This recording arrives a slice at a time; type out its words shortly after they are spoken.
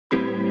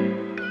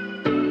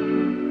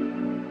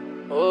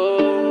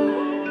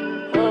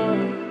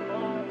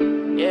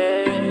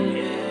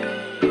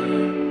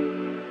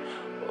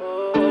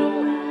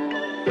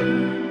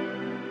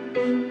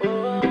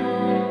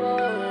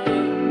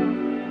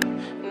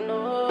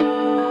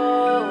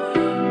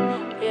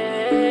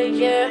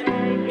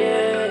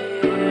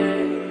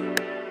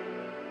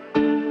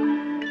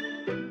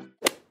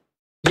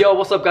Yo,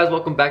 what's up guys?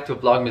 Welcome back to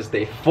Vlogmas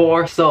Day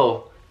 4.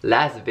 So,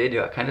 last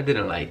video I kind of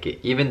didn't like it.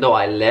 Even though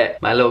I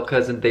let my little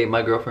cousin date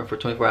my girlfriend for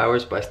 24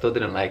 hours, but I still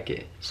didn't like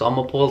it. So I'm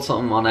gonna pull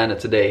something on Anna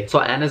today. So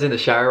Anna's in the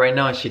shower right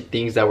now and she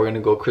thinks that we're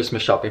gonna go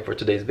Christmas shopping for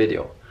today's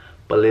video.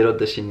 But little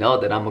does she know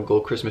that I'm gonna go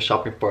Christmas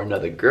shopping for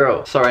another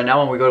girl. So right now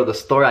when we go to the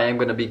store, I am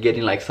gonna be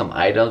getting like some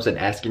items and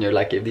asking her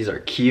like if these are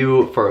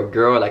cute for a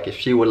girl, like if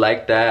she would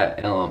like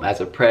that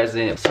as a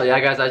present. So yeah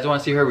guys, I just wanna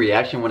see her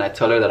reaction when I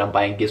tell her that I'm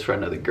buying gifts for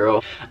another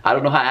girl. I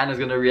don't know how Anna's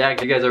gonna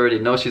react. You guys already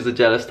know she's a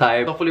jealous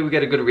type. Hopefully we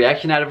get a good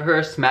reaction out of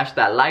her. Smash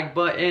that like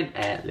button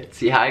and let's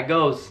see how it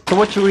goes. So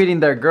what you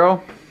eating there,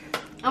 girl?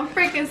 I'm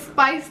freaking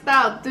spiced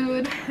out,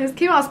 dude. This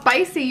came out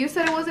spicy. You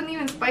said it wasn't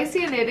even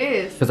spicy and it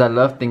is. Because I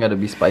love tinga to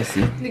be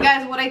spicy. You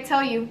guys, what I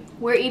tell you,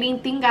 we're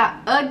eating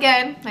tinga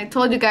again. I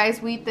told you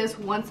guys we eat this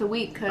once a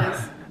week because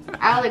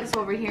Alex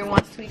over here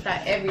wants to eat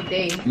that every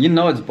day. You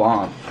know it's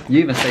bomb. You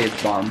even say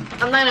it's bomb.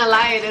 I'm not gonna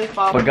lie, it is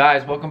bomb. But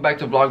guys, welcome back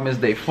to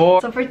Vlogmas Day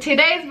 4. So for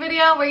today's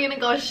video, we're gonna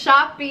go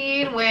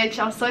shopping, which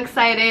I'm so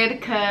excited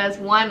because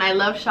one, I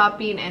love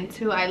shopping, and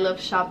two, I love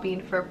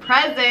shopping for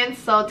presents.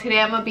 So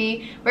today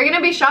we're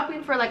gonna be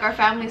shopping for like our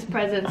family's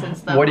presents and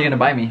stuff. What are you gonna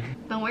buy me?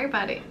 Don't worry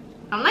about it.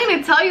 I'm not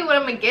gonna tell you what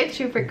I'm gonna get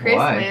you for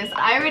Christmas. Why?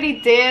 I already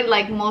did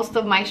like most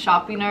of my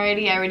shopping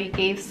already. I already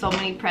gave so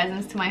many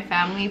presents to my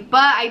family,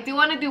 but I do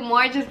want to do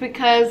more just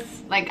because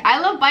like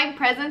I love buying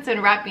presents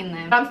and wrapping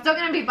them. But I'm still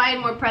gonna be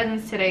buying more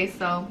presents today,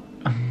 so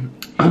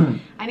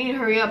I need to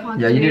hurry up.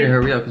 Yeah, you need to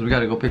hurry up because we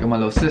gotta go pick up my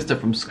little sister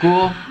from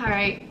school. All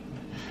right,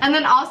 and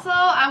then also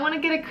I want to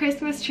get a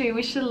Christmas tree.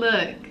 We should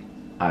look.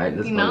 All right,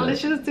 let's go.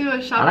 Let's just do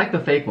a shopping. I like the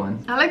fake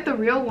ones. I like the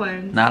real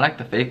ones. Nah, I like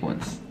the fake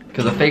ones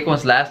because the fake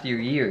ones last you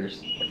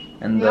years.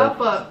 And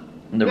but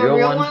the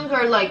real ones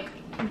are like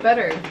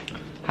better.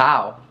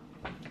 How?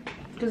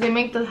 Because they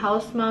make the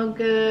house smell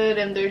good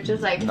and they're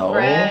just like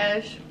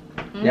fresh.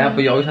 Yeah,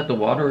 but you always have to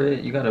water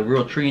it. You got a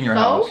real tree in your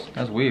house.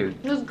 That's weird.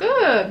 It's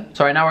good.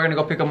 So right now we're gonna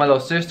go pick up my little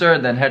sister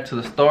and then head to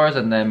the stores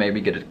and then maybe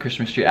get a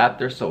Christmas tree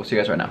after. So we'll see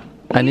you guys right now.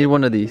 I need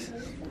one of these.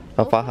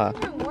 A faja.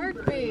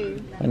 Work,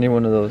 babe. I need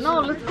one of those. No,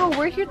 let's go.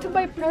 We're here to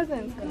buy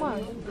presents. Come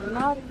on.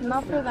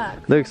 Not for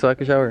that. Look, so I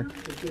can shower.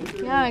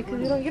 Yeah,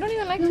 because you don't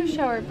even like to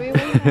shower, babe.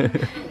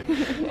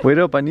 Wait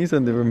up, I need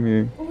something from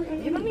here.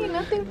 You don't need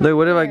nothing from Look,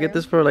 what if I get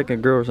this for like a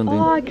girl or something?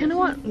 Oh, I kind of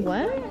want...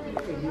 What?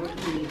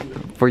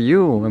 For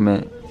you, I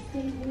meant.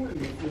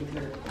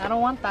 I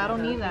don't want that. I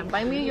don't need that.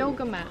 Buy me a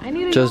yoga mat. I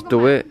need a Just yoga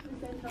do mat. it.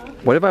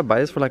 What if I buy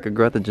this for like a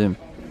girl at the gym?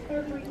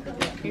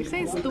 You're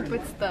saying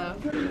stupid stuff.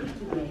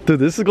 Dude,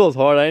 this goes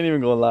hard. I ain't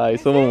even gonna lie.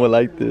 Someone would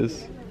like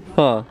this.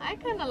 Huh? I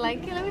kind of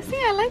like it. Let me see.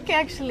 I like it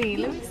actually.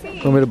 Let me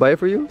see. Want me to buy it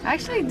for you? I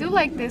actually do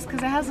like this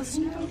because it has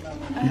a...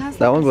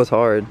 That one goes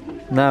hard.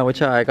 Nah,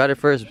 watch out. I got it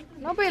first.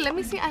 No, but let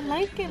me see. I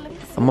like it. Let me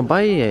see. I'm gonna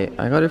buy it.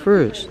 I got it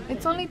first.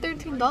 It's only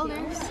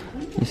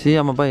 $13. You see,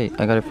 I'm gonna buy it.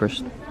 I got it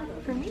first.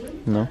 For me?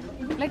 No.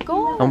 Let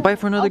go. I'm gonna buy it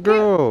for another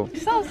girl. You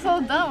sound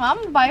so dumb. I'm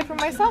gonna buy it for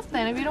myself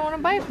then if you don't want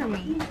to buy it for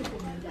me.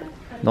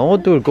 No,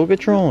 dude, go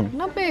get your own.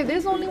 No, babe.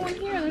 There's only one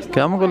here. There's Okay,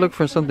 I'm gonna go look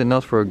for something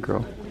else for a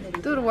girl.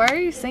 Dude, why are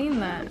you saying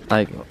that?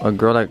 Like a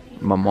girl like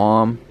my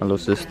mom, my little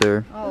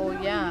sister. Oh,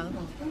 yeah.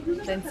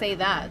 Then say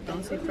that.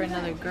 Don't say for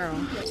another girl.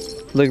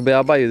 Look, babe,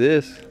 I'll buy you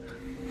this.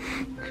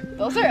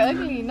 Those are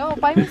ugly. No,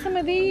 buy me some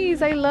of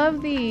these. I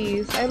love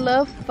these. I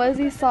love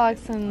fuzzy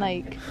socks and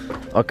like...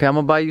 Okay, I'm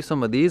gonna buy you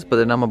some of these, but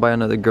then I'm gonna buy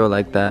another girl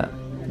like that.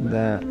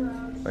 That.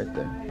 Right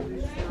there.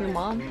 Your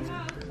mom?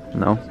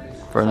 No,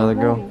 for another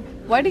girl.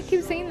 Why do you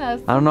keep saying that?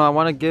 I don't know, I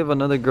wanna give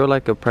another girl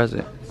like a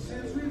present.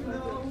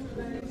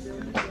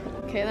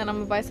 Okay, then I'm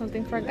gonna buy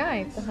something for a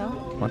guy. What the hell?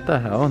 What the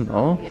hell?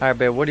 No. Alright,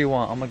 babe, what do you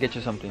want? I'm gonna get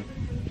you something.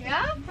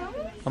 Yeah?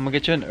 Promise? I'm gonna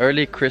get you an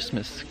early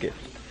Christmas gift.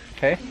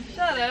 Okay?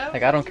 Shut up.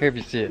 Like, I don't care if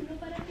you see it.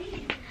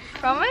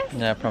 Promise?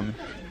 Yeah, I promise.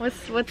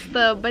 What's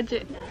the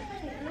budget?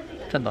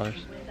 $10.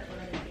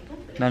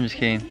 No, I'm just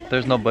kidding.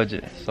 There's no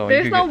budget. So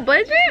There's no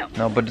budget?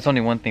 No, but it's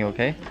only one thing,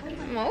 okay?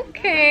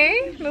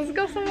 Okay. Let's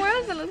go somewhere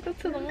else and let's go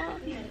to the mall.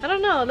 I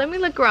don't know. Let me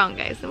look around,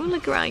 guys. Let me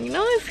look around. You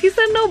know, he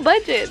said no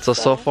budget.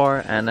 So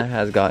far, Anna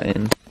has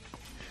gotten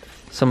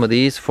some of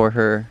these for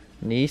her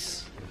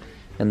niece.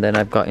 And then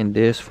I've gotten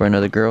this for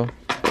another girl.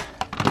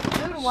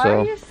 Dude, why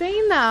are you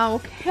saying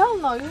that? Hell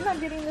no. You're not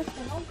getting this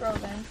for no girl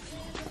then.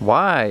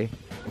 Why?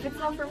 If it's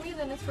not for me,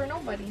 then it's for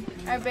nobody.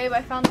 Alright, babe.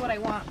 I found what I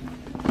want.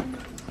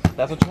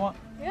 That's what you want?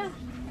 Yeah.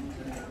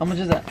 How much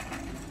is that?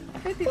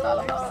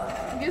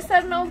 $50. You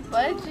said no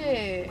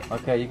budget.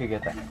 Okay, you could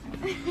get that.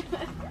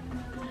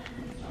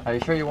 Are you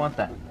sure you want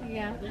that?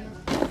 Yeah.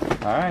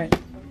 Alright.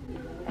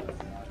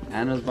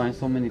 Anna's buying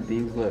so many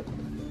things, look.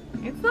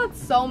 It's not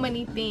so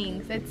many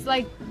things. It's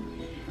like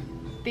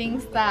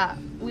things that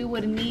we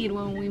would need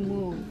when we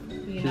move.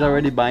 She's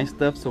already buying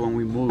stuff, so when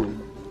we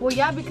move. Well,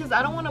 yeah, because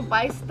I don't want to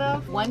buy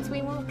stuff once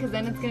we move, because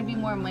then it's going to be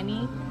more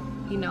money,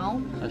 you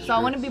know? That's so true. I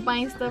want to be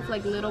buying stuff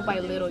like little by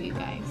little, you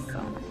guys.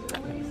 So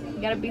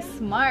you gotta be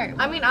smart.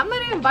 I mean, I'm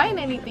not even buying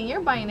anything. You're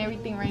buying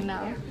everything right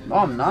now. No,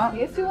 I'm not.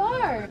 Yes, you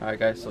are. Alright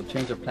guys, so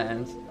change of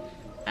plans.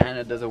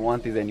 Anna doesn't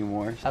want these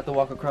anymore. I have to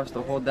walk across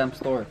the whole damn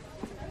store.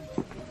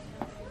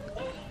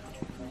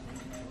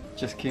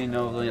 Just kidding,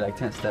 no, it was only like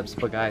 10 steps.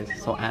 But guys,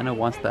 so Anna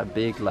wants that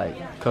big like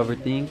cover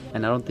thing,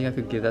 and I don't think I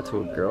could give that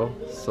to a girl.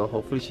 So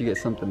hopefully she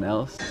gets something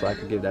else, so I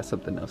could give that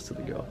something else to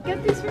the girl.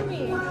 Get these for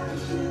me.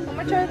 How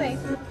much are they?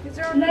 These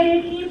are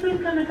Lady, can you please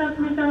come to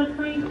customer service,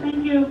 please?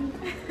 Thank you.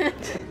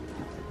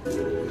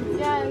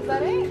 Yeah, is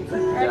that it?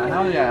 Yeah,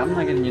 hell yeah, I'm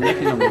not getting you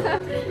naked no more.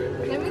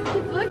 Let me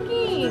keep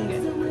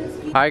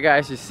looking. Alright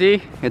guys, you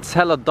see? It's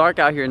hella dark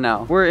out here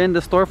now. We're in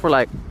the store for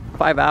like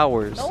 5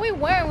 hours. No, we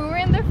weren't. We were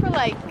in there for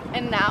like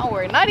an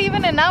hour. Not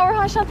even an hour,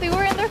 huh, Shanti? We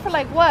were in there for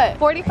like what?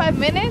 45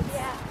 minutes?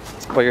 Yeah.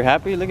 But you're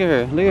happy? Look at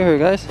her. Look at her,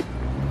 guys.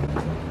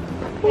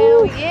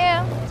 Hell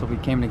yeah. So we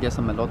came to get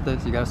some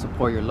elotes. You gotta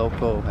support your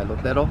local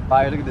elotero.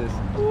 Fire, look at this.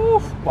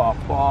 Oof,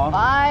 papa.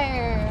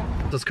 Fire.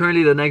 So it's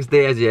currently the next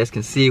day. As you guys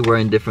can see, we're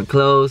in different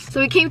clothes. So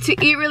we came to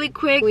eat really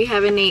quick. We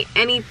haven't ate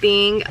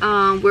anything.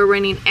 We're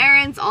running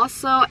errands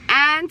also.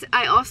 And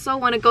I also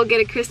want to go get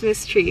a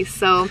Christmas tree.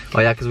 So oh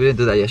yeah, because we didn't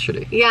do that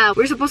yesterday. yeah,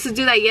 we were supposed to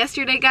do that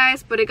yesterday,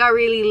 guys, but it got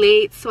really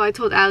late. So I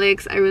told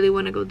Alex I really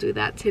want to go do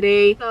that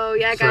today. So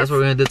yeah, guys. So that's what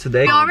we're gonna do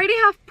today. We already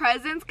have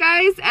presents,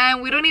 guys,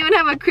 and we don't even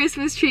have a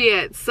Christmas tree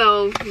yet.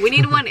 So we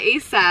need one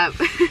ASAP.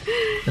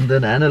 And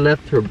then Anna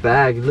left her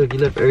bag. Look, you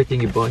left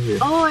everything you bought here.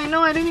 Oh, I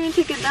know. I didn't even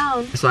take it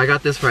down. So I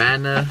got this for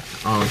Anna.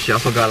 She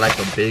also got like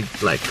a big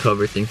like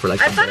cover thing for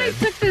like I thought I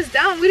took this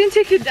down. We didn't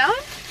take it down?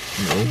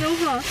 No. No,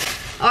 huh?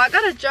 Oh, I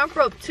got a jump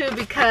rope too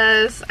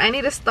because I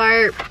need to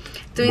start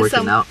doing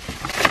Working out.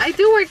 I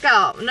do work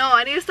out. No,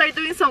 I need to start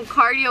doing some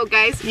cardio,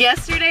 guys.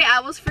 Yesterday, I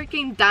was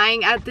freaking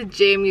dying at the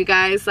gym, you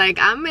guys. Like,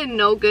 I'm in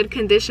no good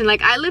condition.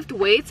 Like, I lift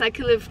weights. I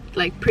can lift,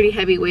 like, pretty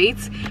heavy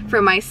weights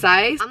for my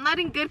size. I'm not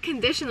in good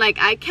condition. Like,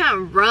 I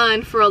can't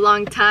run for a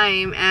long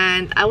time.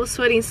 And I was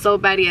sweating so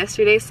bad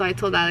yesterday. So I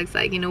told Alex,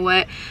 like, you know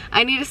what?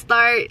 I need to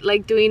start,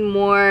 like, doing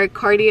more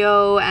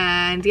cardio.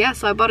 And, yeah,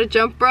 so I bought a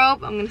jump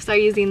rope. I'm going to start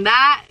using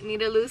that. I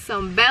need to lose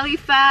some belly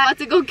fat. I'm about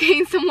to go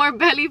gain some more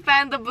belly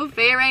fat in the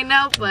buffet right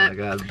now. But oh my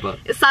God, but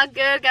it's all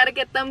good. Gotta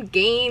get them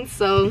gained.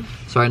 So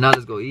right now,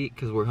 let's go eat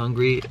because we're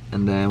hungry,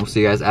 and then we'll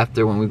see you guys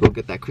after when we go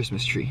get that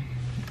Christmas tree.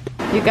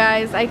 you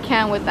guys, I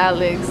can't with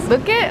Alex.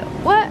 Look at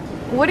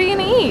what are you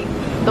gonna eat?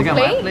 The Look at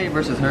my plate? plate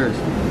versus hers.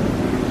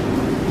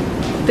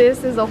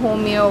 This is a whole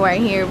meal right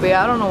here, but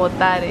I don't know what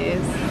that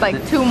is.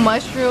 Like 2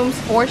 mushrooms,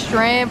 4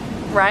 shrimp,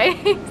 right?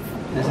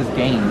 This is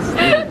gains. These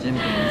are gym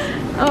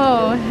gains.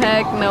 Oh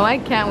heck no, I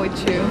can't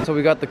with you. So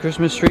we got the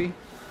Christmas tree.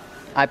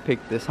 I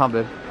picked this, huh,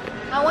 babe?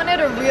 I wanted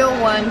a real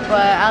one,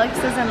 but Alex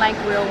doesn't like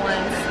real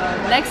ones.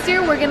 So next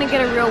year we're gonna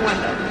get a real one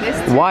though.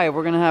 This Why?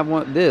 We're gonna have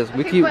one. This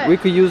Okay, we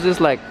could use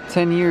this like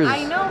 10 years.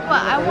 I know,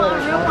 but I want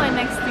a real one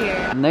next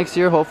year. Next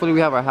year, hopefully,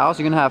 we have our house.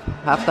 You're gonna have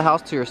half the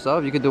house to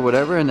yourself. You can do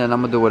whatever, and then I'm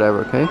gonna do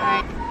whatever. Okay?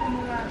 Alright.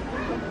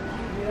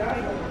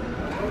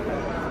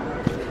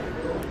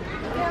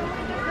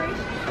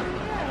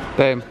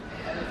 Babe,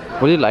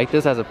 would you like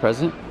this as a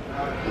present?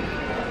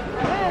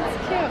 Yeah,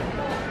 it's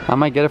cute. I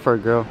might get it for a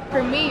girl.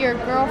 For me, your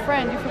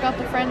girlfriend. You forgot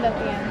the friend at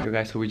the end. Yo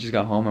guys, so we just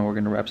got home and we're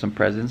gonna wrap some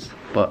presents,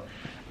 but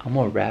I'm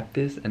gonna wrap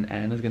this and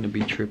Anna's gonna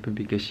be tripping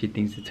because she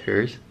thinks it's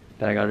hers,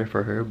 that I got it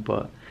for her,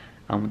 but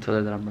I'm gonna tell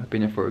her that I'm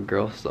wrapping it for a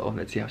girl, so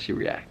let's see how she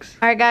reacts.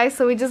 Alright guys,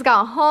 so we just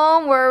got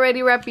home. We're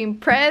already wrapping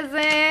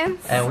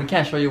presents. And we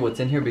can't show you what's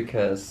in here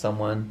because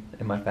someone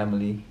in my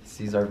family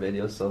sees our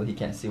video, so he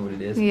can't see what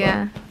it is.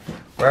 Yeah.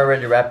 We're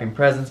already wrapping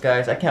presents,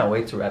 guys. I can't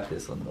wait to wrap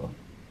this one though.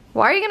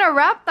 Why are you gonna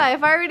wrap that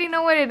if I already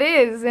know what it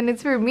is and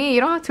it's for me?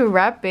 You don't have to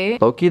wrap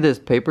it. Loki, this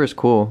paper is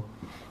cool.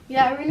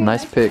 Yeah, really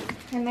nice pick.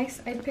 And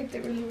nice. I picked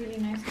it really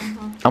nice one,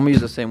 huh? I'm gonna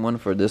use the same one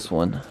for this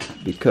one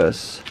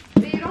because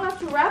But you don't have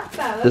to wrap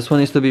that. this one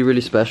needs to be really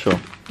special.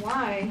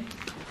 Why?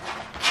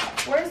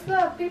 Where's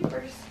the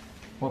papers?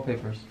 What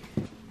papers?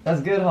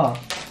 That's good, huh?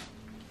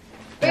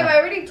 Babe, I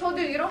already told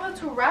you don't have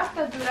to wrap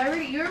that,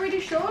 dude. You already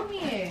showed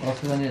me it.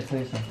 Also, I need to tell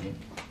you something.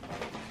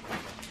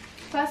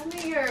 Pass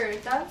me your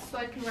dad's so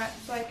I can wrap.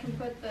 So I can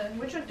put the.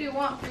 Which one do you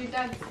want for your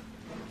dad's?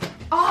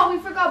 Oh, we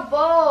forgot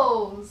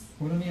bows.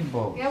 We don't need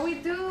bows. Yeah, we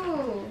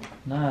do.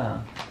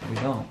 Nah, we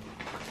don't.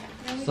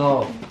 Yeah, we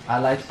So, do. I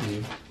lied to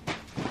you.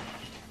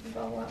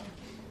 About what?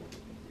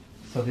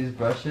 So these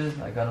brushes,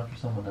 I got them for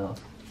someone else.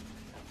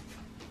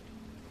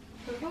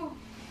 For who?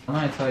 I'm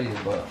not gonna tell you,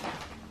 but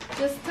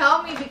Just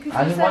tell me because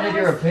I you just said wanted it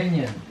your was-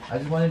 opinion. I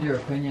just wanted your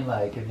opinion,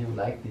 like if you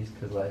like these,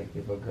 cause like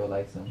if a girl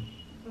likes them.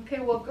 Okay,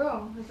 what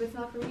girl? If it's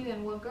not for me,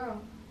 then what girl?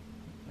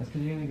 That's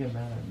cause you're gonna get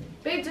mad at me.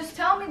 Babe, just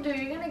tell me, dude.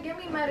 You're gonna get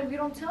me mad if you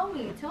don't tell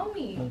me. Tell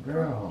me. A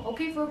girl.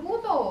 Okay, for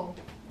who though?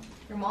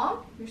 Your mom?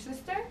 Your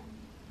sister?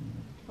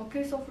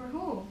 Okay, so for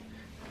who?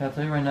 Can I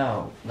tell you right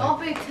now? No,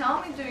 babe,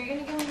 tell me, dude. You're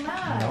gonna get me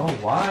mad. No,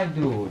 why,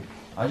 dude?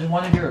 I just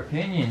wanted your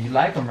opinion. You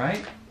like them,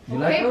 right? You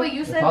like Okay, them? but you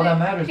That's said all they, that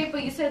matters. okay,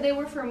 but you said they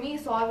were for me,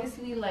 so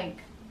obviously, like,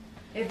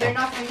 if they're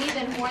not for me,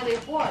 then who are they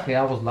for? Okay,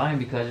 I was lying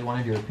because I just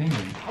wanted your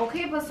opinion.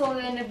 Okay, but so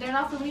then if they're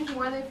not for me, who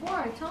are they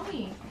for? Tell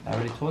me. I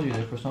already told you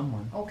they're for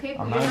someone. Okay,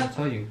 but I'm you're not not. gonna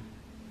tell you.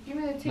 Give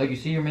me the tape. Look, you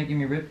see, you're making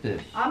me rip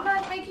this. I'm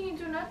not making you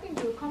do nothing,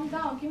 dude. Calm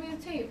down. Give me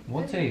the tape.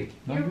 What tape?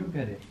 No, You're- you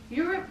get it.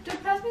 You ripped.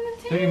 Dude, pass me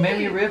the tape. Dude, you made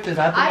me rip this.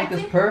 I have to I make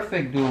this did-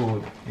 perfect,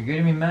 dude. You're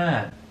getting me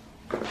mad.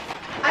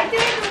 I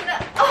didn't do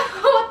that.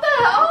 What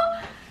the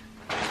hell?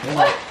 Yeah.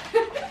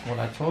 What? Well,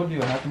 I told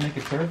you I have to make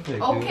it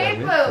perfect. Okay,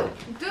 dude,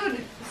 but dude,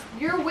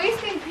 you're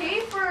wasting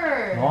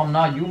paper. No, I'm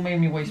not. You made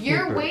me waste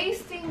You're paper.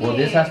 wasting Well, it.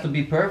 this has to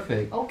be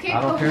perfect. Okay,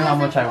 I don't but care who how is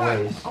much it I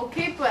for? waste.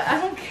 Okay, but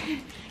I don't care.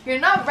 You're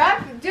not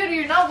wrapping, dude.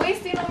 You're not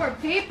wasting no more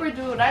paper,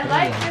 dude. I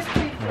like this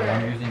paper. Well,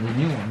 I'm using the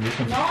new one. This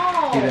one's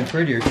No. even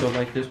prettier. She'll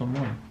like this one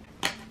more.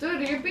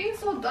 Dude, you're being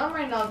so dumb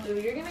right now,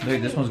 dude. You're gonna Look,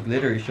 get this me, one's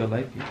glittery. She'll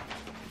like it.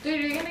 dude,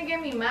 you're gonna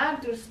get me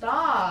mad, dude.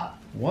 Stop.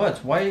 What?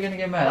 Why are you gonna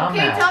get mad? I'm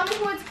Okay, mad. tell me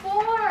who it's for.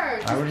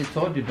 I already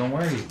told you. Don't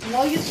worry.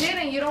 No, you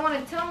didn't. You don't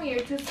want to tell me.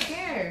 You're too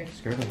scared.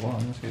 Scared of what?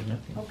 I'm not scared of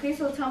nothing. Okay,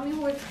 so tell me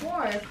who it's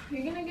for.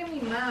 You're gonna get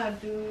me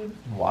mad, dude.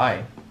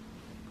 Why?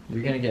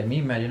 You're gonna get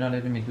me mad. You're not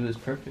letting me do this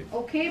perfect.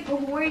 Okay, but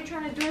who are you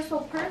trying to do it so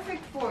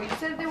perfect for? You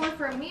said they were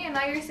for me, and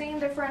now you're saying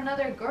they're for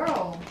another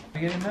girl.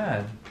 You're getting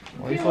mad.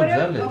 Why are you Okay, so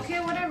whatever. jealous? Okay,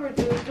 whatever,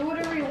 dude. Do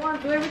whatever you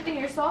want. Do everything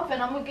yourself,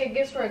 and I'm gonna get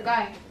gifts for a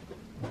guy.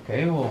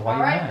 Okay, well, why you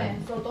Alright mad?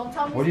 then. So don't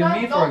tell me What do you stuff.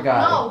 mean for Don't- a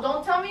guy? No,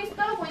 don't tell me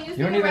stuff when you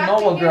You don't even know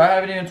what girl. I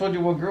haven't even told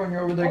you what girl, and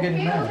you're over there getting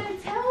Okay, well mad. then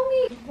tell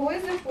me. Who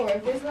is it for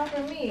if it's not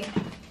for me?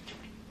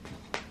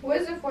 Who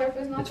is it for if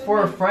it's not It's for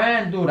for a me?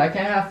 friend, dude. I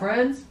can't have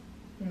friends.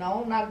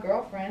 No, not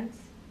girlfriends.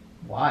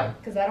 Why?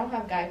 Because I don't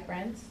have guy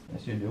friends.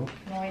 Yes, you do.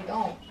 No, I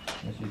don't.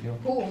 Yes, you do.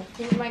 Who?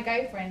 Who's my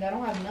guy friend? I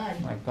don't have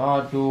none. My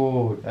God,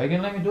 dude. Are you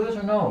gonna let me do this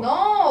or no?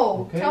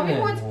 No! Okay, Tell me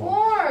who then. it's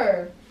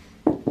for.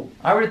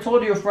 I already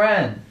told you your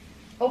friend.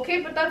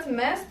 Okay, but that's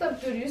messed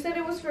up, dude. You said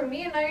it was for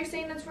me, and now you're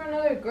saying it's for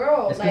another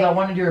girl. It's because I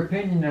wanted your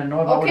opinion, and I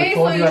know if I would Okay, have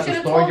told so you you at the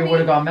should've store, told you me- would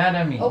have got mad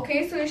at me.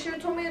 Okay, so you should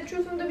have told me the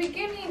truth from the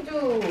beginning,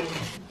 dude.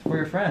 It's for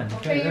your friend.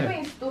 Okay, you're there.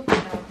 being stupid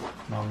now.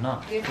 No, I'm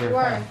not. Yes, For you your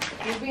are. friend.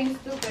 You're being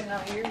stupid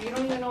now. You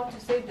don't even know what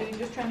to say, dude. You're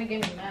just trying to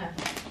get me mad.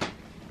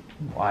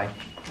 Why?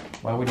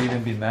 Why would you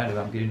even be mad if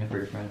I'm getting it for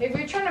your friend? If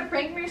you're trying to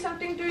prank me or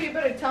something, dude, you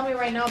better tell me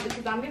right now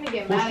because I'm gonna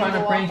get Who's mad trying and to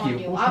go prank off you? on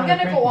you. Who's I'm trying to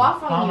gonna prank go you?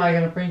 off How on am you. I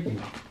gonna prank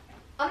you?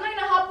 I'm not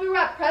gonna help you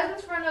wrap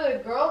presents for another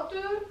girl,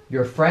 dude.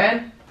 Your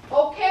friend?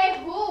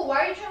 Okay, who? Why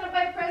are you trying to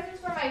buy presents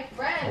for my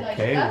friend? Like,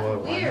 that's well,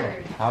 why not?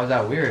 weird. How is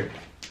that weird?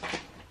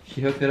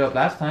 She hooked it up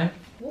last time.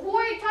 Well, who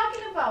are you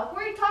talking about? Who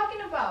are you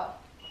talking about?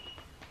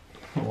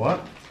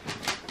 What?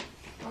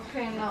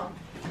 Okay, no.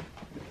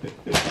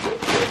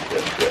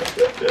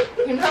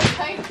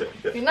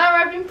 You're not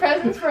wrapping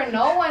presents for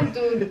no one,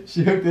 dude.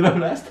 She hooked it up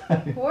last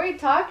time. Who are you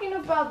talking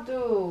about,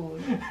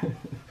 dude?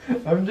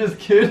 I'm just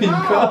kidding. No,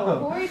 Come.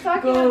 who are you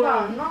talking Come.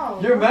 about? No.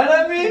 You're mad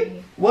at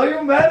me? Why are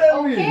you mad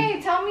at me?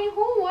 Okay, tell me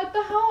who. What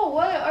the hell?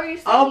 What are you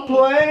saying? I'm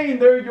playing.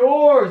 They're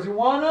yours. You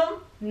want them?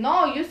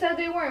 No, you said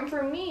they weren't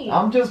for me.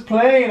 I'm just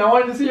playing. I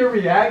wanted to see your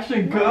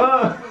reaction. No,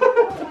 Come.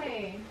 no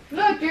way.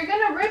 Look, you're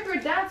gonna rip your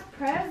dad's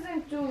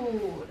present,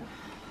 dude.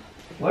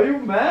 Why are you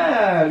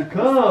mad?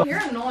 Come. You're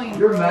annoying.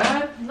 You're bro.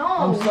 mad? No.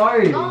 I'm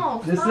sorry.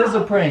 No, This stop. is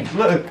a prank.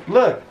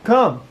 Look.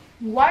 Come.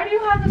 Why do you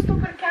have the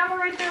stupid camera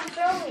right there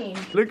filming?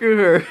 Look at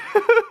her.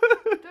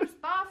 Dude,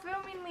 stop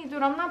filming me,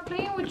 dude. I'm not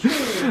playing with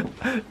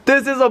you.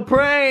 This is a No,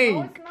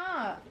 prank. it's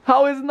not.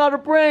 How is it not a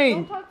Don't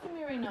prank? talk to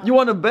me right now. You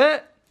want to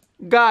bet?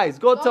 Guys,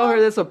 go tell her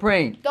this a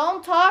prank.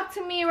 Don't talk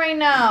to me right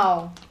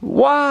now.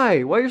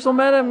 Why? Why are you so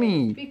mad at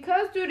me?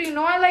 Because, dude, you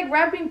know I like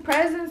wrapping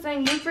presents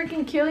and you're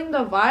freaking killing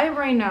the vibe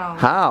right now.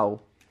 How?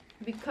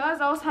 Because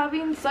I was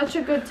having such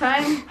a good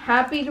time,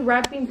 happy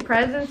wrapping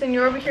presents, and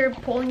you're over here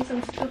pulling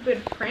some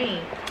stupid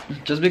prank.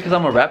 Just because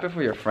I'm a rapper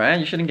for your friend,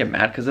 you shouldn't get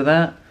mad because of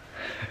that.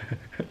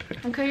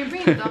 Okay, you're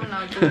being dumb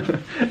now, dude.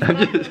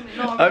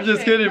 I'm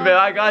just kidding, man.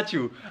 I got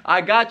you.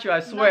 I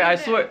swear. you I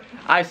didn't. swear.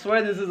 I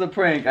swear this is a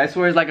prank. I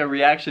swear it's like a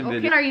reaction Okay,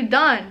 video. are you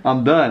done?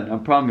 I'm done. I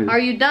promise. Are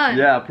you done?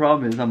 Yeah, I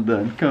promise. I'm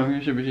done. Come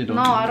here, Shibushi.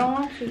 No, I don't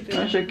want you to.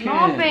 Yes, I No,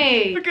 can.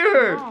 babe. Look at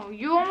her. No,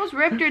 you almost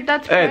ripped your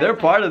dad's Hey, they're present.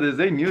 part of this.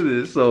 They knew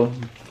this, so.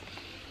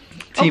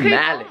 Team Okay,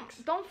 Alex.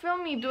 Don't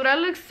film me, dude. I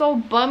look so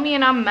bummy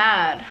and I'm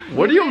mad.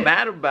 What are you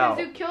mad about?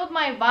 Because you killed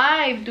my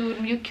vibe,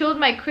 dude. You killed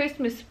my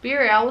Christmas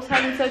spirit. I was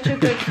having such a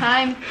good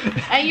time.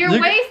 And you're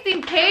You-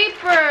 wasting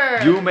paper.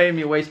 You made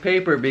me waste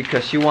paper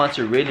because she wants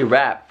to really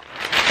rap.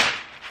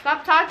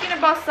 Stop talking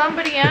about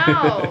somebody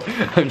else.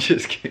 I'm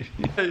just kidding.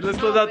 Hey, let's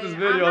close No, out this babe,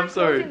 video. I'm not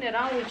sorry. closing it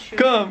out with you.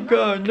 Come.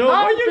 No, No,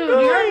 why are you dude,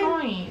 you're going?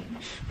 annoying.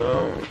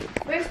 Oh.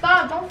 Wait,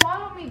 stop. Don't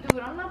follow me,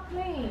 dude. I'm not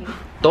playing.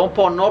 Don't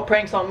pull no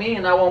pranks on me,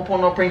 and I won't pull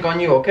no prank on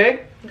you,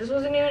 okay? This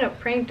wasn't even a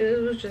prank, dude.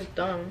 This was just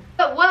dumb.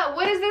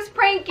 What is this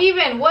prank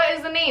even? What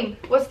is the name?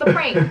 What's the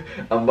prank?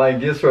 I'm buying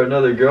gifts for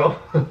another girl.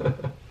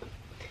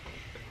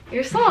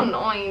 You're so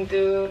annoying,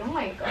 dude. Oh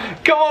my god.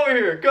 Come over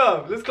here.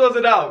 Come. Let's close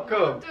it out.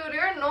 Come. Dude,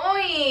 you're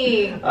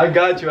annoying. I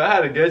got you. I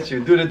had to get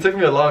you. Dude, it took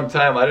me a long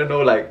time. I didn't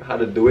know like how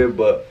to do it,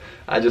 but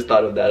I just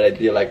thought of that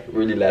idea like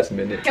really last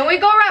minute. Can we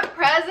go wrap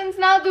presents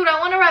now, dude? I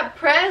want to wrap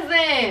presents.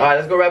 Alright,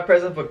 let's go wrap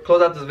presents, but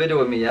close out this video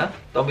with me, yeah?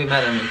 Don't be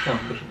mad at me.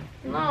 Come.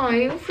 No,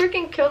 you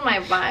freaking killed my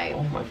Oh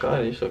vibe. my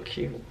god, you're so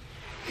cute.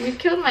 You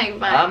killed my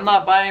vibe. I'm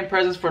not buying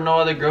presents for no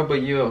other girl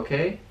but you,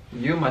 okay?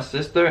 You, my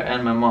sister,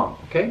 and my mom,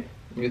 okay?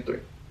 You three.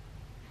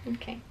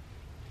 Okay.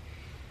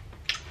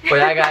 But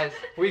yeah, guys,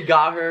 we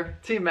got her.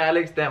 Team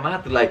Alex, damn, I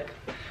have to like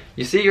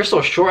You see, you're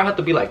so short, I have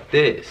to be like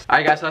this.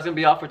 Alright guys, so that's gonna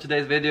be all for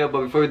today's video.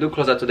 But before we do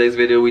close out today's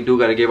video, we do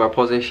gotta give our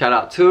post a shout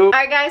out to.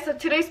 Alright guys, so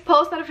today's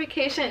post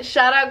notification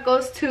shout out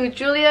goes to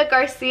Julia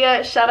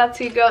Garcia. Shout out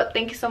to you, girl.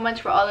 Thank you so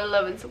much for all the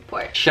love and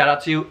support. Shout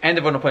out to you and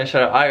everyone point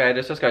shout out. Alright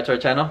guys, subscribe to our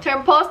channel.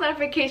 Turn post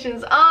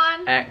notifications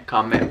on. And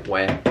comment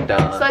when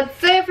done. So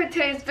that's it for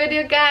today's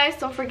video, guys.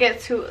 Don't forget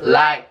to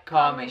like,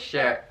 comment,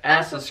 share,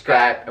 and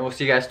subscribe. And we'll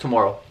see you guys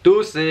tomorrow.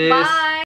 Deuces. Bye.